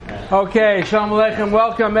Okay, Shalom Aleichem.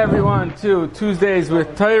 Welcome everyone to Tuesdays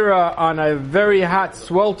with Torah on a very hot,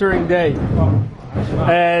 sweltering day.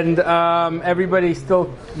 And everybody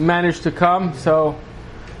still managed to come, so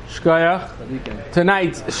shkoyach.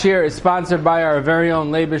 Tonight's shir is sponsored by our very own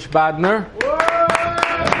Leibish Badner.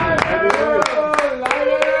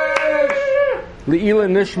 Le'ila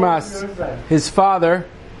Nishmas, his father,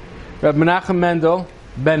 Reb Menachem Mendel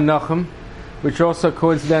ben Nachum, which also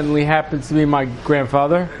coincidentally happens to be my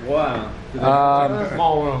grandfather. Wow.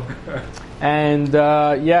 Small world. And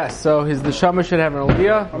so his neshama should have an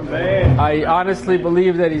aliyah. I honestly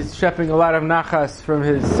believe that he's shepping a lot of nachas from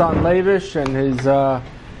his son Leivish and his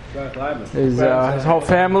whole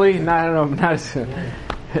family.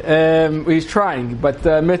 He's trying, but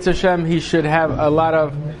Mitzvah Shem, he should have a lot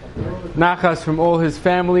of nachas from all his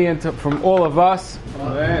family and from all of us.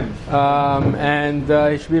 Amen. And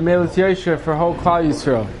he should be Melis Yesha for whole Klal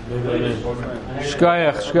Yisrael.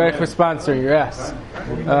 Shkoyach for sponsoring. Yes.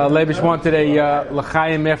 Leibish wanted a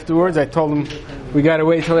l'chaim afterwards. I told him we got to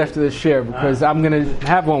wait till after the shir because I'm going to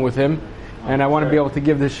have one with him, and I want to be able to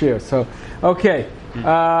give the shir. So, okay.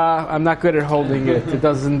 I'm not good at holding it. It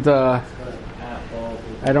doesn't. I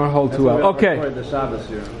don't hold too well. Okay.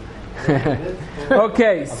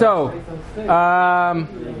 Okay. So.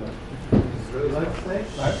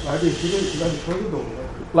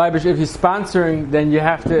 Leibish, if he's sponsoring, then you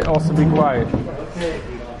have to also be quiet.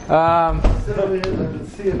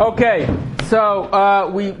 Okay,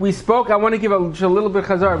 so we spoke. I want to give a little bit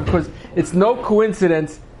chazar because it's no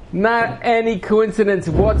coincidence, not any coincidence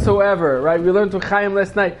whatsoever, right? We learned to Chaim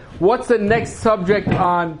last night. What's the next subject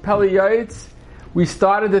on Pele Yaitz? We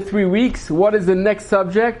started the 3 weeks. What is the next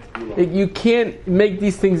subject? You can't make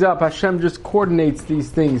these things up. Hashem just coordinates these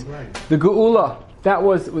things. The Geula, that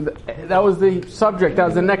was the subject. That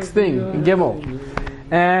was the next thing in Gimel.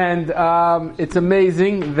 And it's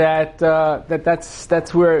amazing that's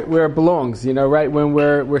where it belongs. You know, right when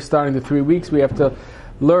we're starting the 3 weeks, we have to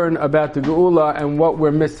learn about the Geula and what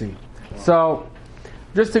we're missing. So,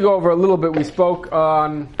 just to go over a little bit, we spoke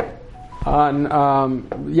on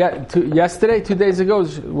yesterday, 2 days ago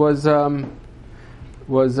was Shiva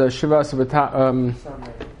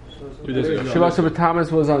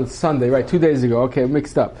B'Tammuz was on Sunday, right? 2 days ago. Okay,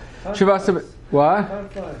 mixed up. Shiva what?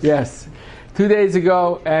 Yes, 2 days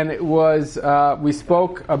ago, and it was we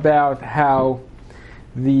spoke about how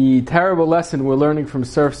the terrible lesson we're learning from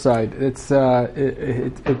Surfside.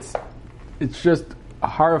 It's just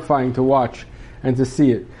horrifying to watch and to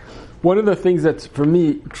see it. One of the things that's for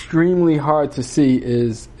me extremely hard to see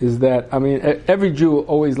is that, I mean, every Jew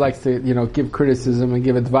always likes to give criticism and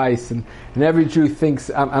give advice, and every Jew thinks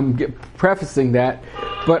I'm prefacing that,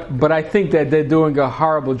 but I think that they're doing a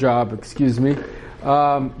horrible job. Excuse me,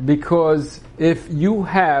 because if you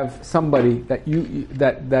have somebody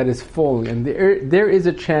that is falling, and there is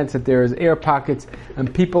a chance that there is air pockets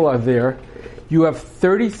and people are there. You have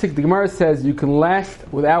 36, the Gemara says you can last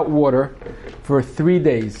without water for 3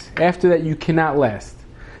 days. After that, you cannot last.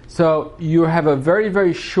 So you have a very,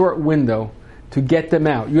 very short window to get them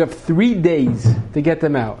out. You have 3 days to get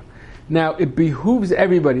them out. Now, it behooves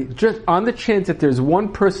everybody, just on the chance that there's one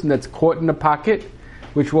person that's caught in a pocket,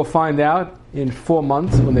 which we'll find out in 4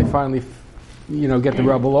 months when they finally, get the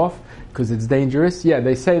rubble off, because it's dangerous. Yeah,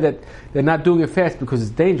 they say that they're not doing it fast because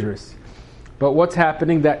it's dangerous. But what's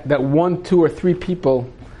happening? That 1, 2, or 3 people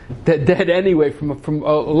that dead anyway from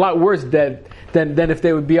a lot worse dead than if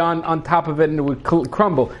they would be on top of it and it would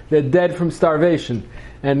crumble. They're dead from starvation,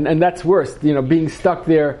 and that's worse. Being stuck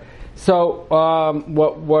there. So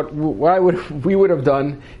what we would have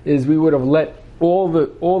done is we would have let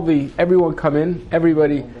everyone come in.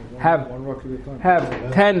 Everybody have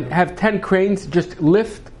 10 cranes, just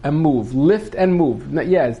lift and move.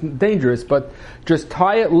 Yeah, it's dangerous, but just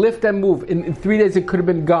tie it, lift and move. In 3 days it could have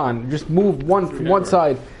been gone. Just move from one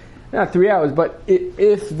side. Not 3 hours, but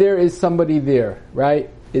if there is somebody there, right,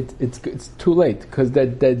 it's too late because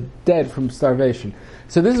they're dead from starvation.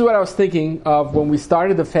 So this is what I was thinking of when we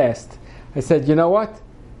started the fast. I said, you know what?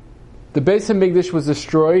 The Beis HaMikdash was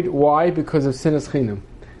destroyed. Why? Because of Sinas Chinam.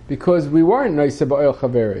 Because we weren't Noiseh Ba'oil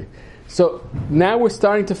Chaveri. So now we're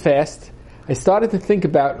starting to fast. I started to think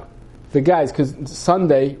about the guys, because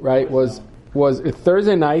Sunday, right, was a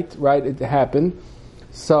Thursday night, right, it happened.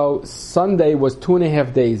 So Sunday was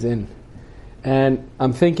 2.5 days in. And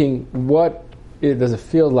I'm thinking, what does it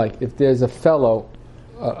feel like if there's a fellow,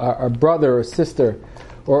 a brother or sister,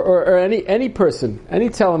 or any person, any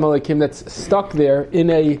Tzelem Elokim that's stuck there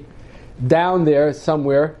down there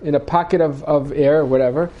somewhere in a pocket of air or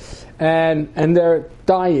whatever, and they're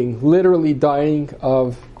dying, literally dying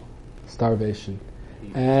of starvation.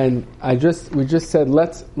 And we just said,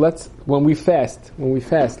 let's when we fast,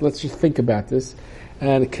 let's just think about this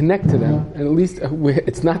and connect to them. And at least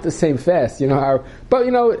it's not the same fast, but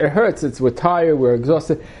it hurts. We're tired, we're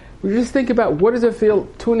exhausted. We just think about, what does it feel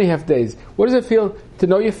 2.5 days? What does it feel to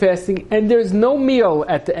know you're fasting and there's no meal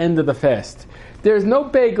at the end of the fast? There's no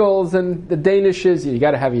bagels and the danishes. You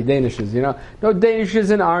got to have your danishes, No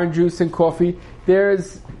danishes and orange juice and coffee.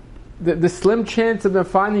 There's the slim chance of them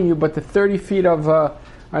finding you, but the 30 feet of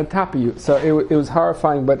on top of you. So it was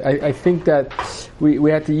horrifying. But I think that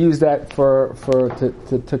we had to use that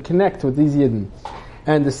to connect with these Yidden.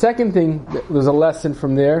 And the second thing that was a lesson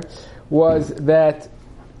from there was that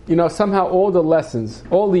somehow all the lessons,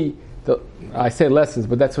 I say lessons,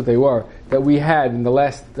 but that's what they were, that we had in the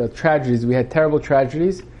last tragedies. We had terrible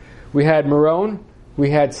tragedies. We had Meron, we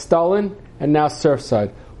had Stalin, and now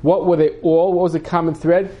Surfside. What were they all? What was the common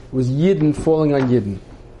thread? It was Yidden falling on Yidden.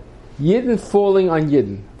 Yidden falling on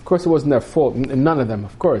Yidden. Of course, it wasn't their fault, none of them,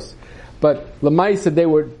 of course. But Lamaisa, they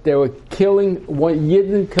were killing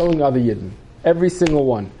Yidden, killing other Yidden, every single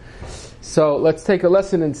one. So let's take a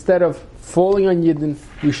lesson. Instead of falling on Yidden,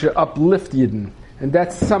 we should uplift Yidden. And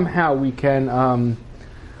that's somehow we can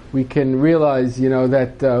realize,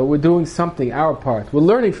 that we're doing something, our part. We're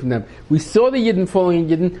learning from them. We saw the Yidden falling on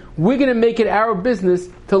Yidden. We're going to make it our business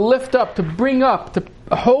to lift up, to bring up, to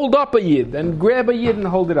hold up a Yid, and grab a Yid and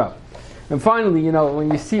hold it up. And finally,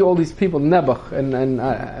 when you see all these people, Nebuch, and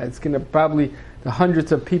it's going to probably the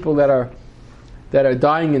hundreds of people that are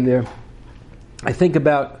dying in there, I think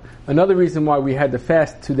about another reason why we had to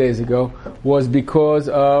fast 2 days ago was because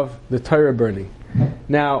of the Torah burning.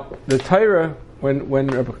 Now, the Torah, when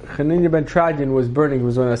Hananiah ben Tradian was burning,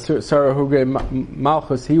 was when Sarah Hugei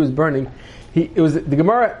Malchus, he was burning. The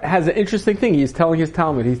Gemara has an interesting thing. He's telling his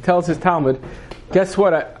Talmud. He tells his Talmud, guess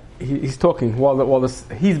what? He's talking while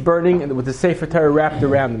he's burning, and with the Sefer Torah wrapped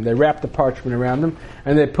around him. They wrapped the parchment around him,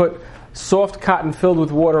 and they put soft cotton filled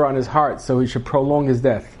with water on his heart, so he should prolong his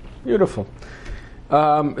death. Beautiful.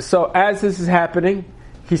 So as this is happening,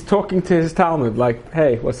 he's talking to his Talmud, like,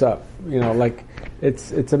 "Hey, what's up?"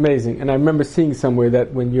 It's amazing. And I remember seeing somewhere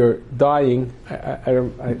that when you're dying,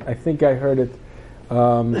 I think I heard it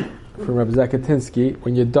from Rabbi Zakatinsky.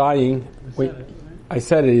 When you're dying, I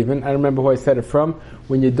said it even. I don't remember who I said it from.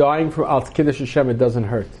 When you're dying from Al Kiddush Hashem, it doesn't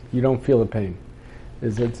hurt. You don't feel the pain.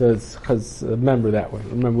 Remember that one.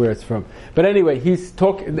 Remember where it's from. But anyway, he's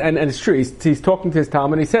talking, and it's true. He's talking to his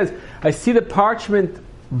Talmud, and he says, "I see the parchment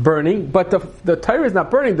burning, but the Torah is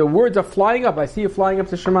not burning. The words are flying up. I see it flying up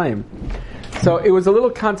to Shemayim." So it was a little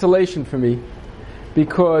consolation for me,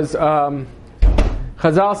 because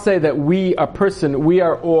Chazal say that we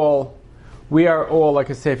are all like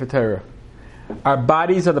a Sefer Torah. Our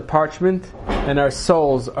bodies are the parchment, and our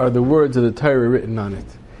souls are the words of the Torah written on it.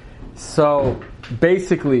 So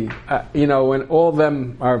basically, when all of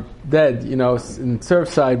them are dead, in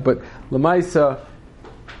Surfside, but Lamaisa,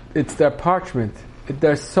 it's their parchment,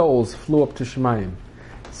 their souls flew up to Shemayim.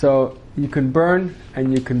 So you can burn,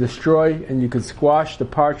 and you can destroy, and you can squash the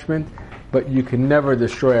parchment, but you can never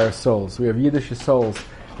destroy our souls. We have Yiddish souls.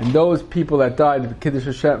 And those people that died, Kiddush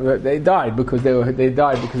Hashem, they died because they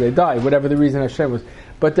died, whatever the reason Hashem was.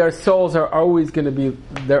 But their souls are always going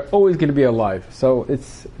to be alive. So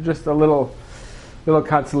it's just a little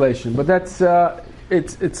consolation. But that's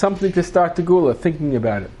it's something to start the Gula, thinking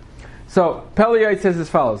about it. So Peliot says as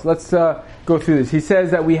follows. Let's go through this. He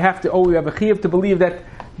says that we have a chiyuv to believe that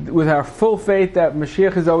with our full faith that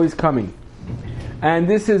Mashiach is always coming, and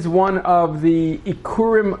this is one of the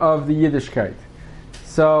ikurim of the Yiddishkeit.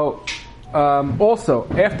 So, also,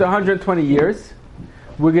 after 120 years,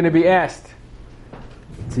 we're going to be asked,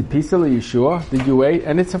 Tzipisa Yeshua, did you wait?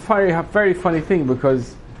 And it's a very, very funny thing,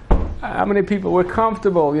 because how many people were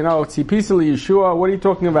comfortable, Tzipisa Yeshua, what are you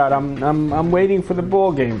talking about? I'm waiting for the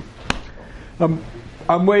ball game.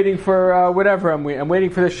 I'm waiting for whatever I'm waiting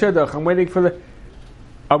for the Shidduch.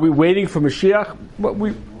 Are we waiting for Mashiach? But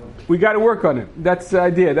we got to work on it. That's the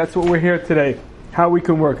idea. That's what we're here today. How we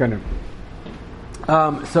can work on it.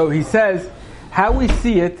 So he says, how we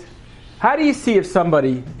see it. How do you see if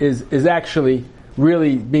somebody is actually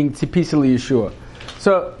really being tzipisa Yeshua?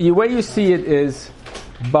 So the way you see it is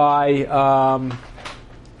by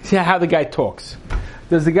see how the guy talks.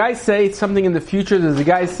 Does the guy say something in the future? Does the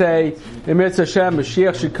guy say, Emetz Hashem,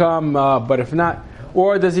 Mashiach should come, but if not?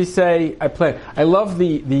 Or does he say, I plan? I love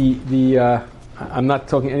the I'm not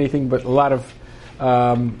talking anything, but a lot of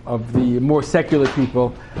the more secular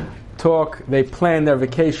people they plan their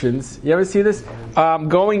vacations. You ever see this?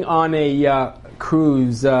 Going on a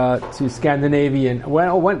cruise to Scandinavia.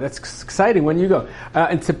 When that's exciting. When you go?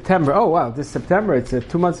 In September. Oh wow, this September. It's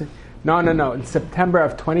 2 months. No. In September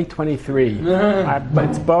of 2023.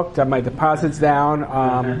 It's booked. My deposit's down.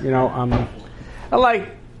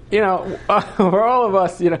 For all of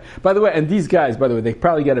us, by the way, and these guys, by the way, they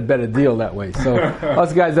probably get a better deal that way. So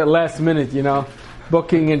us guys at last minute,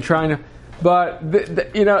 booking and trying to, but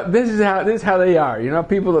this is how they are.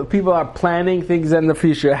 People are planning things in the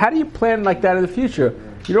future. How do you plan like that in the future?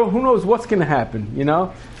 Who knows what's going to happen?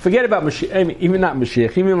 Forget about Mashiach. I mean, even not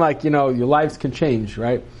Mashiach. Even your lives can change,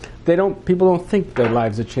 right? People don't think their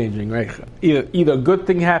lives are changing, right? Either a good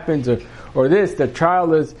thing happens or this, the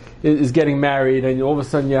child is getting married, and all of a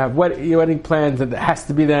sudden you have wedding plans, and it has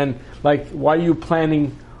to be then, like, why are you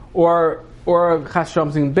planning, or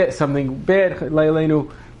something bad,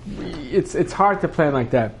 it's hard to plan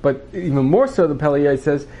like that. But even more so, the Pele Yoetz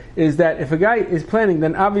says, is that if a guy is planning,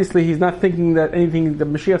 then obviously he's not thinking that anything, the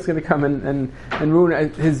Mashiach's going to come and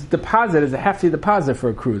ruin his deposit is a hefty deposit for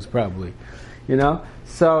a cruise, probably.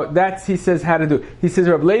 So that's, he says, how to do it. He says,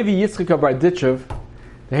 Reb Levi Yitzchak of Barditchev,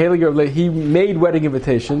 the Heilige Reb Levi, he made wedding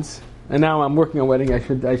invitations, and now I'm working on wedding. I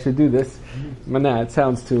should do this. But nah, it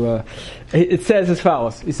sounds too. It says as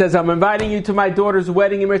follows. He says, I'm inviting you to my daughter's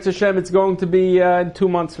wedding in Eretz Hashem. It's going to be 2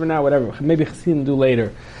 months from now, whatever. Maybe Chassidim do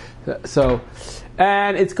later. So,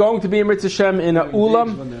 and it's going to be in Eretz Hashem in a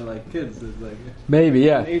ulam. When they're like kids, it's like maybe,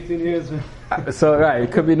 yeah. 18 years. So right,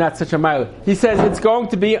 it could be not such a mile. He says it's going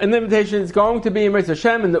to be an invitation. It's going to be in Eretz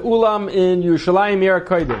Hashem in the ulam in Yerushalayim Yer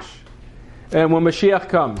Kodesh, and when Mashiach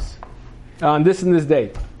comes on this and this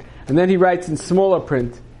date. And then he writes in smaller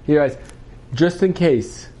print, he writes, just in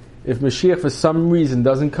case, if Mashiach for some reason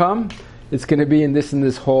doesn't come, it's going to be in this and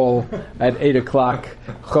this hall at 8 o'clock,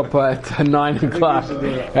 chuppah at 9 o'clock.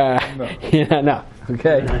 No,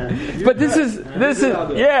 okay. But this is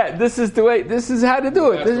the way, this is how to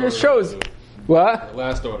do it. This just shows. What?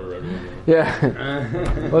 Last order, everyone.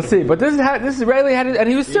 Yeah. We'll see. But this is really how to, and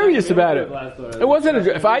he was serious about it. It wasn't a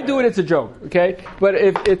joke. If I do it, it's a joke, okay? But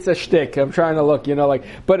if it's a shtick, I'm trying to look,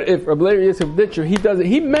 but if Rabbi Yosef Ditcher, he does it,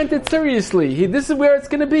 he meant it seriously. This is where it's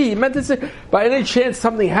going to be. He meant it by any chance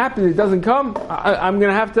something happens, it doesn't come, I'm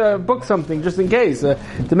going to have to book something just in case, to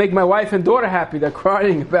make my wife and daughter happy. They're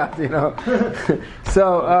crying about,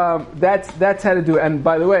 So, that's how to do it. And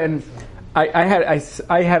by the way, and I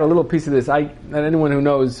had a little piece of this. And anyone who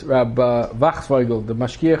knows Rab Wachsweigel, the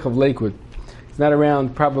Mashgiach of Lakewood, he's not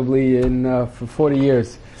around probably for 40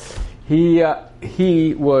 years. He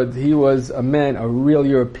was a man, a real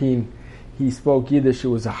European. He spoke Yiddish. It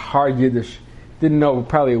was a hard Yiddish. Didn't know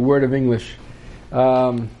probably a word of English.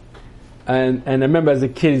 And I remember as a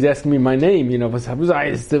kid, he's asking me my name,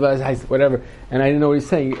 whatever, and I didn't know what he's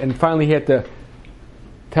saying. And finally, he had to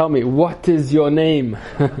tell me, what is your name?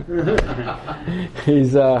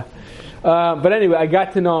 He's, but anyway, I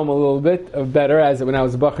got to know him a little bit better when I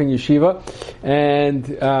was back in yeshiva, and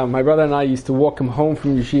my brother and I used to walk him home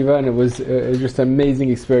from yeshiva, and it was just an amazing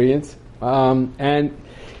experience. And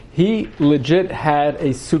he legit had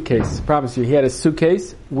a suitcase. I promise you, he had a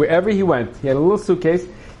suitcase wherever he went. He had a little suitcase.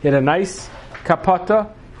 He had a nice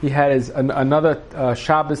kapata. He had another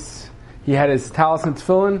Shabbos. He had his talis and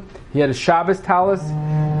tefillin. He had his Shabbos talis.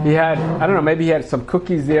 He had, I don't know, maybe he had some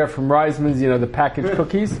cookies there from Reisman's, the packaged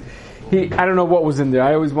cookies. I don't know what was in there.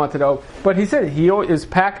 I always wanted to know. But he said it was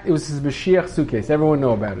packed. It was his Mashiach suitcase. Everyone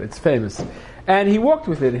know about it. It's famous. And he walked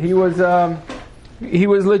with it. He was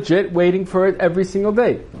legit waiting for it every single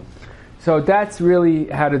day. So that's really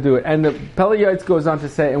how to do it. And the Pele Yoetz goes on to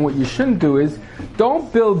say, and what you shouldn't do is,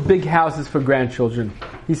 don't build big houses for grandchildren.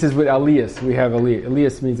 He says with Aliyas, we have Aliyas.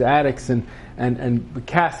 Aliyas means attics and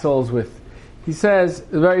castles with. He says,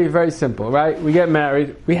 very, very simple, right? We get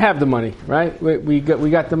married, we have the money, right? We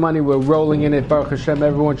got the money, we're rolling in it, Baruch Hashem,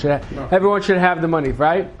 everyone should have the money,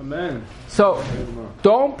 right? Amen. So,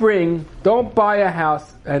 don't buy a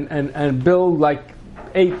house and build like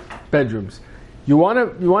 8 bedrooms. You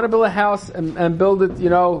want to build a house and build it,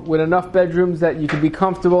 with enough bedrooms that you can be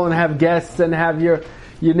comfortable and have guests and have your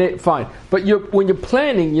fine. But when you're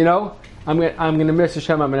planning, I'm going to miss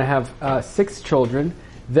Hashem. I'm going to have 6 children.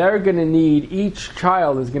 They're going to need, each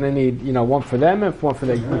child is going to need, one for them and one for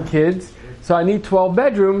their kids. So I need 12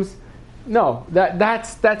 bedrooms. No,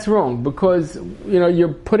 that's wrong, because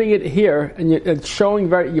you're putting it here and it's showing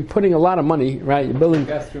you're putting a lot of money, right? You're building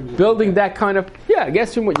that kind of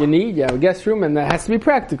guest room. What you need, a guest room, and that has to be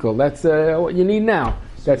practical. That's what you need now.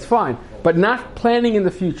 That's fine, but not planning in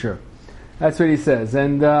the future. That's what he says.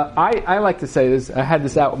 And I like to say this. I had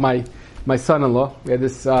this out with my son-in-law. We had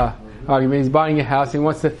this argument. He's buying a house.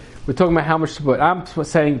 We're talking about how much to put. I'm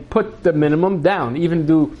saying put the minimum down. Even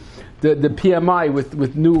do the PMI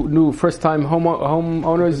with new first time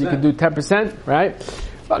homeowners. You can do 10%, right?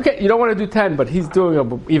 Okay, you don't want to do 10, but he's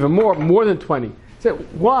doing even more than 20. So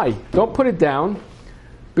why? Don't put it down,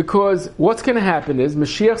 because what's going to happen is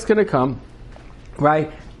Mashiach's going to come,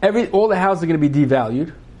 right? All the houses are going to be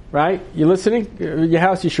devalued, right? You listening? Your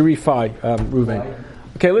house, you should refi, Reuven.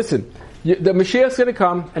 Okay, listen. The Mashiach's going to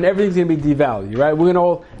come, and everything's going to be devalued, right? We're going to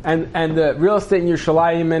all and the real estate in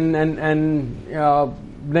Yerushalayim and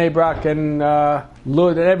Bnei Brak and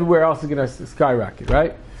Lud and everywhere else is going to skyrocket,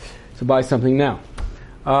 right? So buy something now.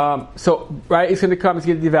 So, right, it's going to come, it's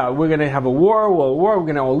going to devalue. We're going to have a war, we're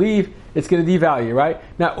going to all leave, it's going to devalue, right?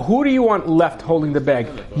 Now, who do you want left holding the bag?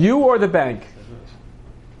 You or the bank?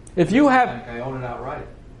 If you have... I own it outright.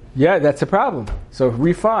 Yeah, that's a problem. So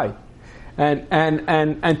refi.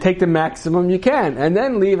 And take the maximum you can. And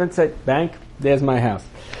then leave and say, bank, there's my house.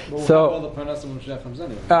 Well, so all the Parnassim when Mashiach comes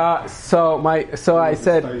anyway. So I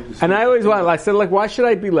said, and I always wanted. I said, like, why should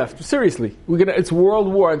I be left? Seriously, it's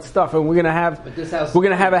World War and stuff, and we're gonna have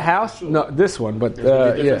a house. No, this one, but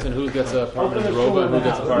There's a difference in who gets a apartment in Rova and who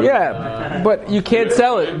gets a apartment. Yeah, but you can't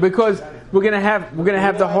sell it because we're gonna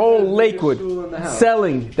have the whole Lakewood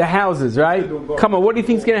selling the houses, right? Come on, what do you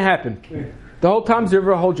think's gonna happen? The whole Tom's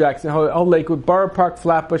River, whole Jackson, whole Lakewood, Borough Park,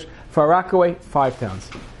 Flatbush, Far Rockaway, 5 towns.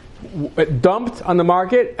 Dumped on the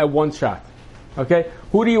market at one shot. Okay,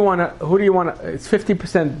 who do you want to? It's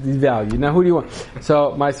 50% the value. Now, who do you want?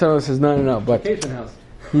 So my son says no. But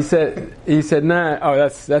he said nah. Oh,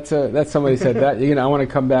 that's somebody said that. I want to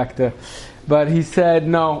come back to. But he said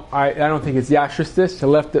no. I don't think it's yashristis to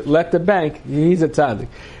let the bank. He's a tzaddik.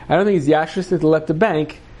 I don't think it's yashristis to let the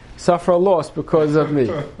bank suffer a loss because of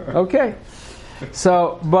me. Okay.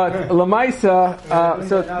 So, but Lamaisa,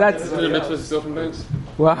 so that's... Is it a mitzvah to steal from banks?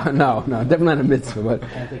 Well, no, definitely not a mitzvah, but...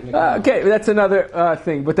 okay, that's another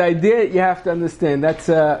thing. But the idea you have to understand, that's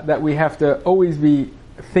that we have to always be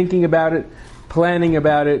thinking about it, planning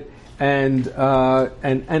about it, and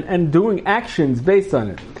doing actions based on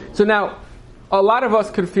it. So now, a lot of us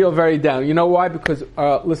could feel very down. You know why? Because,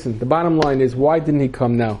 listen, the bottom line is, why didn't he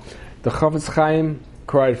come now? The Chafetz Chaim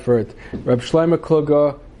cried for it. Reb Shlomo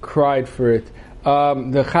Kluger cried for it.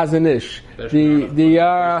 The Chazon Ish, the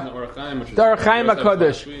Or Chaim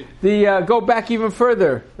HaKadosh, go back even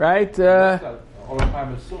further, right?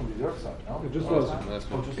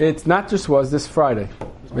 It's not just this Friday.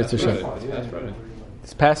 This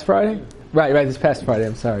past Friday? Right, this past Friday,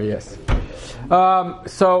 I'm sorry, yes.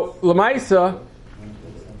 So, Lamaisa,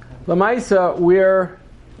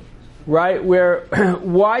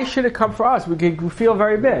 why should it come for us? We feel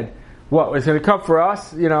very bad. What, it's going to come for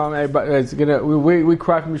us? It's going to, we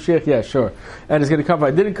cry from Mashiach? Yeah, sure. And it's going to come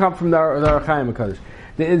it didn't come from the Chaim HaKadosh.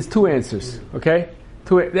 There's 2 answers, okay?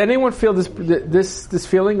 Anyone feel this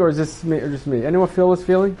feeling, or is this me, or just me? Anyone feel this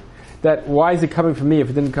feeling? That why is it coming from me if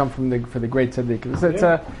it didn't come for the great tzaddik?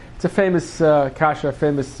 It's a famous kasha,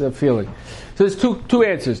 famous feeling. So there's two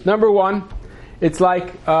answers. Number one, it's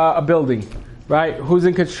like a building, right? Who's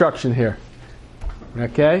in construction here?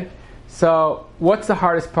 Okay? So, what's the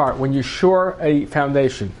hardest part? When you shore a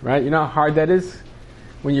foundation, right? You know how hard that is?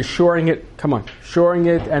 When you're shoring it, shoring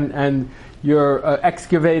it and you're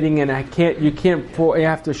excavating and you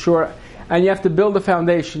have to shore, and you have to build a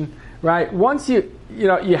foundation, right? Once you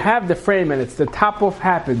have the frame and the top off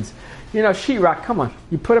happens, sheetrock, come on.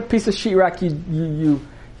 You put a piece of sheetrock,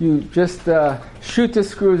 you just shoot the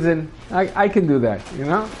screws in. I can do that,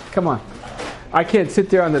 Come on. I can't sit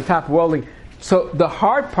there on the top welding. So the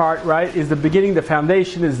hard part, right, is the beginning, the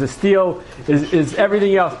foundation, is the steel, is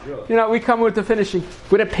everything else. We come with the finishing,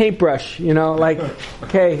 with a paintbrush,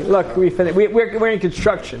 okay, look, we finished. We're in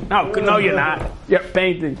construction. No, you're not. You're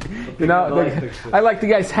painting. I like the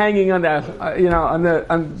guys hanging on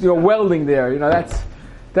the, welding there.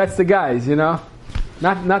 That's the guys, not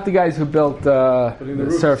the guys who built the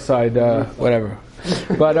Surfside, whatever.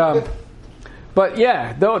 But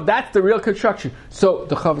yeah, that's the real construction. So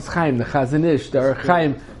the Chafetz Chaim, the Chazon Ish, the Or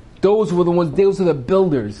Chaim, those were the ones. Those are the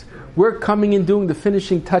builders. We're coming in doing the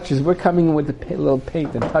finishing touches. We're coming in with the little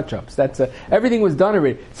paint and touch-ups. Everything was done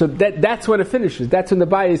already. So that's when it finishes. That's when the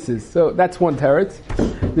bias is. So that's one teretz.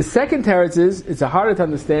 The second teretz it's harder to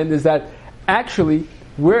understand, is that actually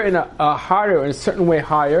we're in a harder, in a certain way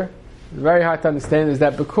higher. Very hard to understand is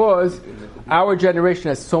that because our generation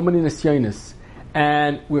has so many nisyonis,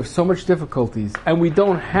 and we have so much difficulties, and we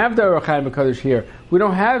don't have the Or Chaim HaKadosh here. We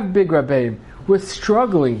don't have big Rabbeim. We're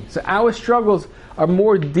struggling. So our struggles are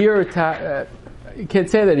more dear to, you can't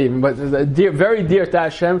say that even, but very dear to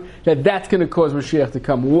Hashem, that's going to cause Mashiach to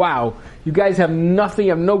come. Wow. You guys have nothing,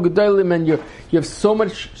 you have no Gedolim, and you have so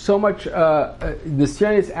much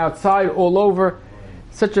nisyonis outside, all over.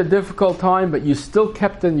 Such a difficult time, but you still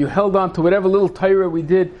kept and you held on to whatever little Torah we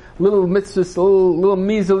did. little mitzvahs, little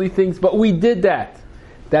measly things, but we did that.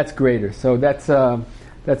 That's greater. So that's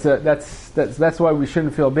why we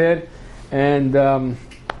shouldn't feel bad, and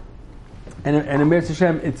Emir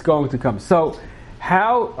Hashem, it's going to come. So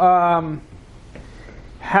how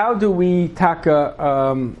do we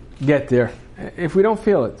get there if we don't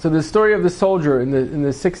feel it? So the story of the soldier in the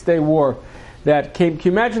 6-day war that came.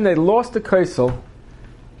 Can you imagine they lost the Kaisel,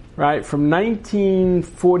 right, from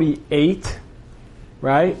 1948,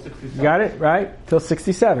 right? Got it, right, till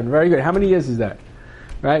 67. Very good. How many years is that,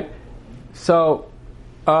 right? So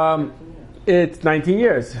it's 19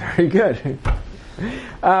 years. Very good.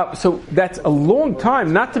 So that's a long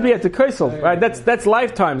time not to be at the Kaisel, right? That's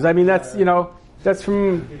lifetimes. I mean, that's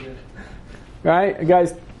from, right? A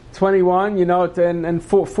guy's 21, and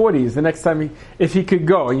 40s the next time if he could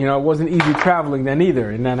go. It wasn't easy traveling then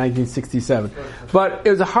either in 1967. But it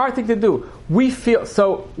was a hard thing to do. We felt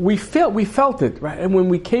it, right? And when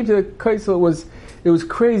we came to the Kaisel, it was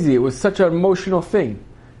crazy. It was such an emotional thing.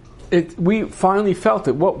 We finally felt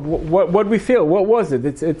it. What did we feel? What was it?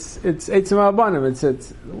 It's Eitzim Abanim.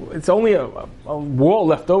 It's only a wall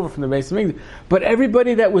left over from the Beis Hamikdash. But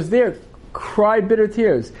everybody that was there cried bitter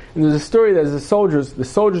tears. And there's a story that the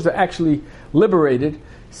soldiers are actually liberated.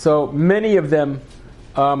 So many of them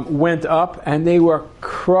went up and they were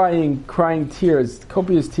crying tears,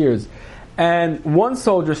 copious tears. And one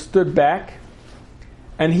soldier stood back.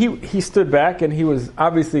 And he stood back, and he was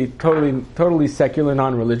obviously totally secular,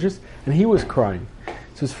 non-religious, and he was crying.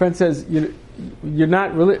 So his friend says, "You're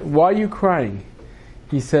not why are you crying?"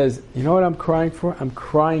 He says, "You know what I'm crying for? I'm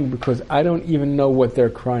crying because I don't even know what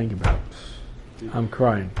they're crying about. I'm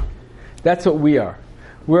crying." That's what we are.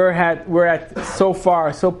 We're at so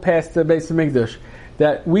past the Beis Hamikdash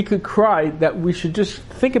that we could cry, that we should just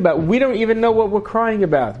think about. We don't even know what we're crying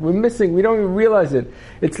about. We're missing. We don't even realize it.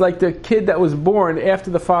 It's like the kid that was born after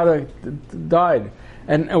the father died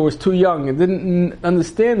and was too young and didn't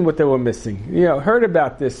understand what they were missing. Heard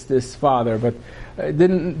about this father, but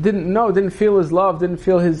didn't feel his love, didn't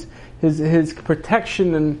feel his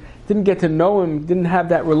protection, and didn't get to know him, didn't have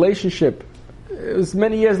that relationship. It was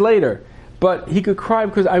many years later. But he could cry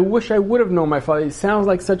because I wish I would have known my father. He sounds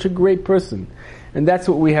like such a great person. And that's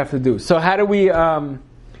what we have to do. So how do we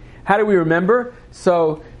remember?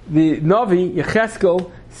 So the Navi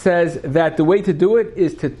Yecheskel says that the way to do it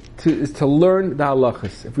is to learn the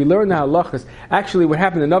halachas. If we learn the halachas, actually what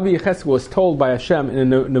happened, the Navi Yecheskel was told by Hashem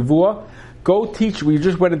in a nevuah, go teach. We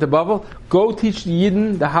just went into Bavel. Go teach the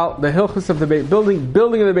Yidden the hilchos of the building of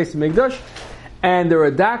the Beis Hamikdash. And the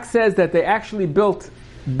Radak says that they actually built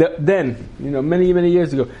then, many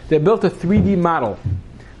years ago, they built a 3D model.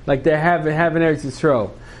 Like they have in Eretz Yisrael.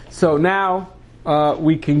 So now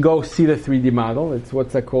we can go see the 3D model. It's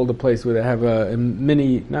what's that called? The place where they have a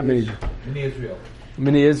mini Israel.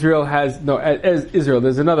 Mini Israel has as Israel.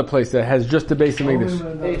 There's another place that has just the Beis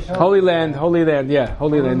Hamikdash. Holy Land, yeah,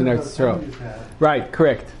 Holy Land in Eretz Yisrael. Right,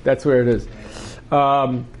 correct. That's where it is.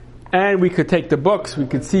 And we could take the books. We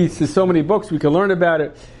could see so many books. We could learn about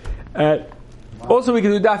it. Also, we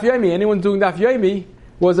could do Daf Yomi. Anyone doing Daf Yomi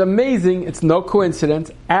was amazing. It's no coincidence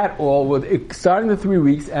at all. We're starting the 3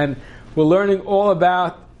 weeks, and we're learning all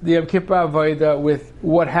about the Yom Kippur Avodah with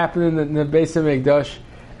what happened in the Beis Hamikdash,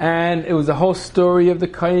 and it was a whole story of the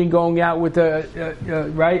Kohen going out with the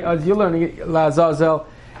right as you're learning it, Lazazel,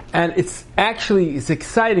 and it's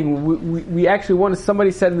exciting. We actually wanted.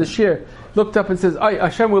 Somebody said in the shir, looked up and says, "Oh,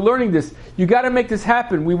 Hashem, we're learning this. You got to make this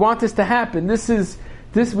happen. We want this to happen. This.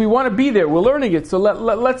 We want to be there. We're learning it. So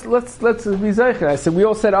let's be zeicher." I said, we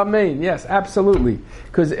all said Amen. Yes, absolutely,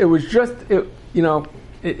 because it was just it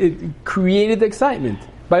created excitement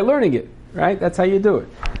by learning it. Right? That's how you do it.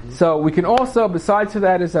 Mm-hmm. So we can also, besides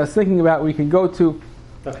that, as I was thinking about, we can go to.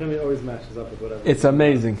 Tachimi always matches up with whatever. It's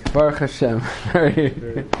amazing. Baruch Hashem.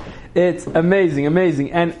 It's amazing.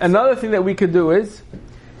 And another thing that we could do is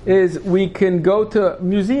we can go to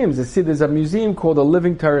museums. There's a museum called the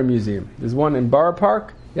Living Torah Museum. There's one in Borough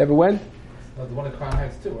Park. You ever went? The one in Crown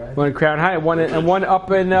Heights too, right? One in Crown Heights, one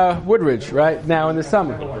up in Woodridge, right now in the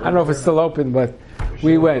summer. I don't know if it's still open, but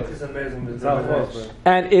we went. It's amazing.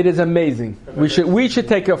 And it is amazing. We should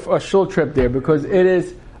take a shul trip there because it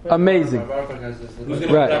is amazing.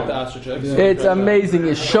 Right. It's amazing.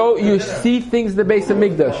 You see things the Beis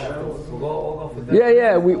Hamikdash.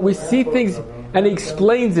 Yeah. We see things. And he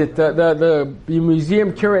explains it. The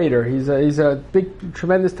museum curator. He's a big,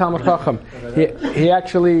 tremendous Talmud Chacham. He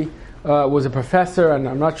actually was a professor, and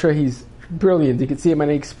I'm not sure he's brilliant. You can see him, and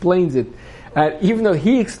he explains it. Even though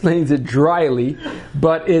he explains it dryly,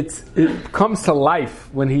 but it comes to life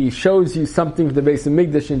when he shows you something of the Beis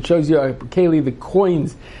Hamikdash and shows you Keli, the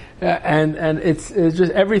coins, and it's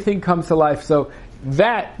just everything comes to life. So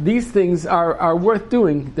these things are worth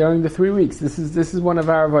doing during the 3 weeks. This is one of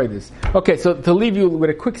our avodas. Okay, so to leave you with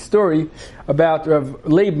a quick story about Rav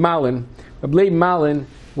Leib Malin. Rav Leib Malin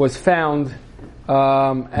was found.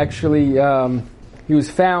 He was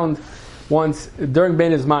found once during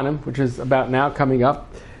Bein Hazmanim, which is about now coming up.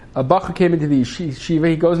 A bacher came into the yeshiva.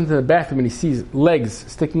 He goes into the bathroom and he sees legs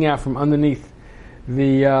sticking out from underneath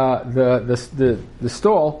the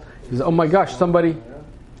stall. He says, "Oh my gosh, somebody!"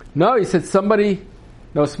 No, he said somebody.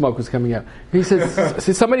 No smoke was coming out. He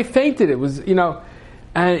says, "Somebody fainted." It was,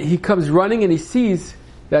 and he comes running and he sees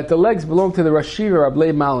that the legs belong to the Rosh Yeshiva, Rav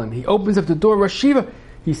Leib Malin. He opens up the door, Rosh Yeshiva.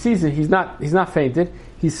 He sees it. He's not fainted.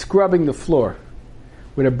 He's scrubbing the floor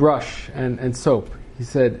with a brush and soap. He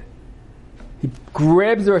said, he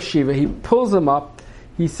grabs the Rosh Yeshiva, he pulls him up.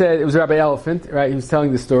 He said, it was Rabbi Elephant, right? He was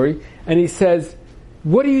telling the story. And he says,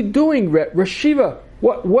 "What are you doing, Rosh Yeshiva?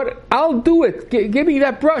 What? I'll do it. Give me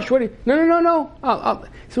that brush." No.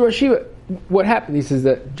 So Rosh Yeshiva, what happened? He says,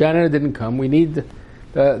 the janitor didn't come. We need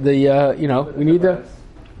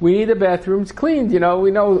we need the bathrooms cleaned. We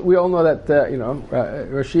all know that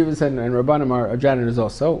Rosh Yeshivas and Rabbanim are janitors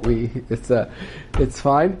also. It's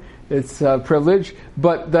fine. It's a privilege.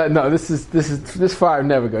 But no, this far I've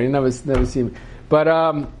never gone. You never seen me. But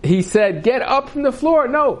he said, "Get up from the floor."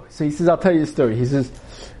 No. So he says, "I'll tell you a story." He says,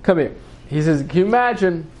 "Come here." He says, "Can you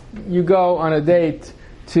imagine you go on a date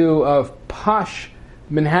to a posh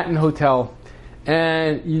Manhattan hotel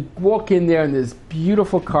and you walk in there and there's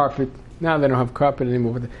beautiful carpet." Now they don't have carpet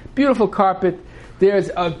anymore, but beautiful carpet. There's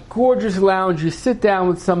a gorgeous lounge. You sit down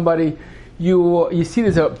with somebody. You see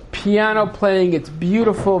there's a piano playing. It's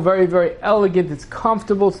beautiful, very, very elegant. It's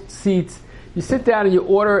comfortable seats. You sit down and you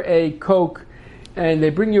order a Coke, and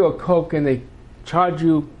they bring you a Coke and they charge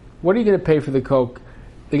you. What are you going to pay for the Coke?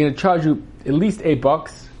 They're going to charge you at least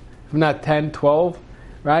 $8, if not 10, 12,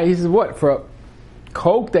 right? He says, "What, for a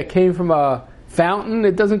Coke that came from a fountain?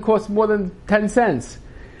 It doesn't cost more than 10 cents."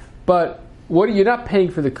 But you're not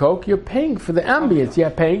paying for the Coke, you're paying for the ambience,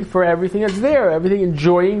 you're paying for everything that's there, everything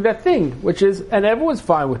enjoying that thing, and everyone's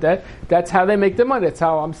fine with that. That's how they make their money, that's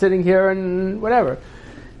how I'm sitting here and whatever.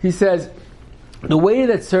 He says, the waiter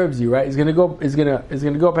that serves you, right, is gonna go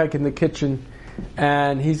back in the kitchen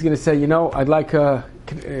and he's gonna say, "I'd like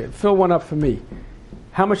fill one up for me."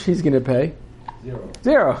 How much he's gonna pay?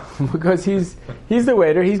 Zero. Because he's the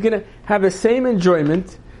waiter, he's gonna have the same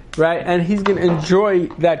enjoyment, right, and he's going to enjoy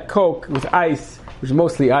that Coke with ice, which is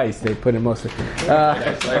mostly ice. They put in mostly,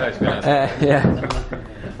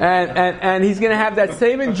 and he's going to have that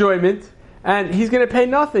same enjoyment, and he's going to pay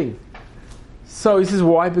nothing. So he says,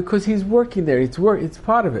 why? Because he's working there. It's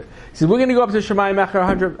part of it. He says, we're going to go up to Shemayim after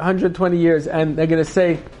 120 years, and they're going to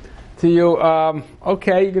say to you,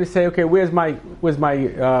 okay, you're going to say, okay, where's my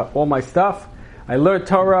all my stuff? I learned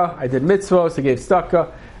Torah, I did mitzvahs, I gave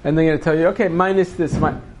tzedakah, and they're going to tell you, okay, minus this.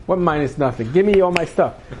 What minus nothing? Give me all my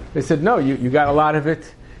stuff. They said, no, you got a lot of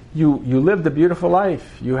it. You lived a beautiful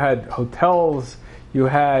life. You had hotels. You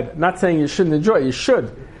had, not saying you shouldn't enjoy it, you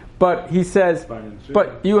should. But he says,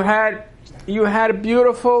 but you had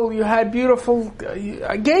beautiful.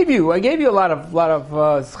 I gave you a lot of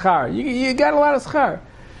schar. You got a lot of schar.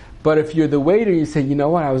 But if you're the waiter, you say, you know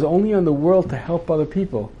what? I was only on the world to help other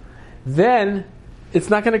people. Then it's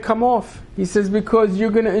not going to come off. He says, because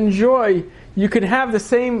you're going to enjoy. You can have the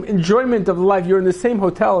same enjoyment of life. You're in the same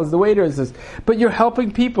hotel as the waiter is, but you're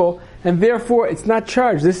helping people, and therefore it's not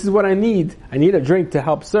charged. This is what I need. I need a drink to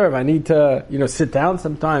help serve. I need to, sit down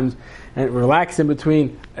sometimes and relax in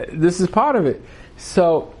between. This is part of it.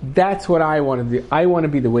 So that's what I want to do. I want to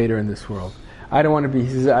be the waiter in this world. I don't want to be. He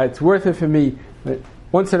says, it's worth it for me, but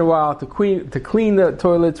once in a while to clean the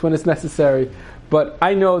toilets when it's necessary. But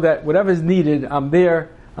I know that whatever's needed, I'm there.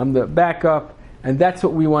 I'm the backup. And that's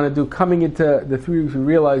what we want to do. Coming into the 3 weeks, we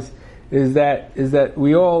realize is that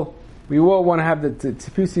we all want to have the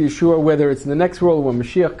Tzipusi Yeshua, whether it's in the next world or when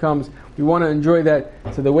Mashiach comes. We want to enjoy that.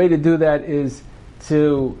 So the way to do that is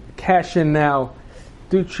to cash in now,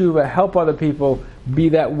 do tshuva, help other people, be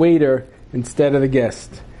that waiter instead of the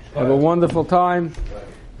guest. Have a wonderful time.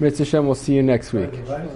 Mitzvah Hashem, we'll see you next week.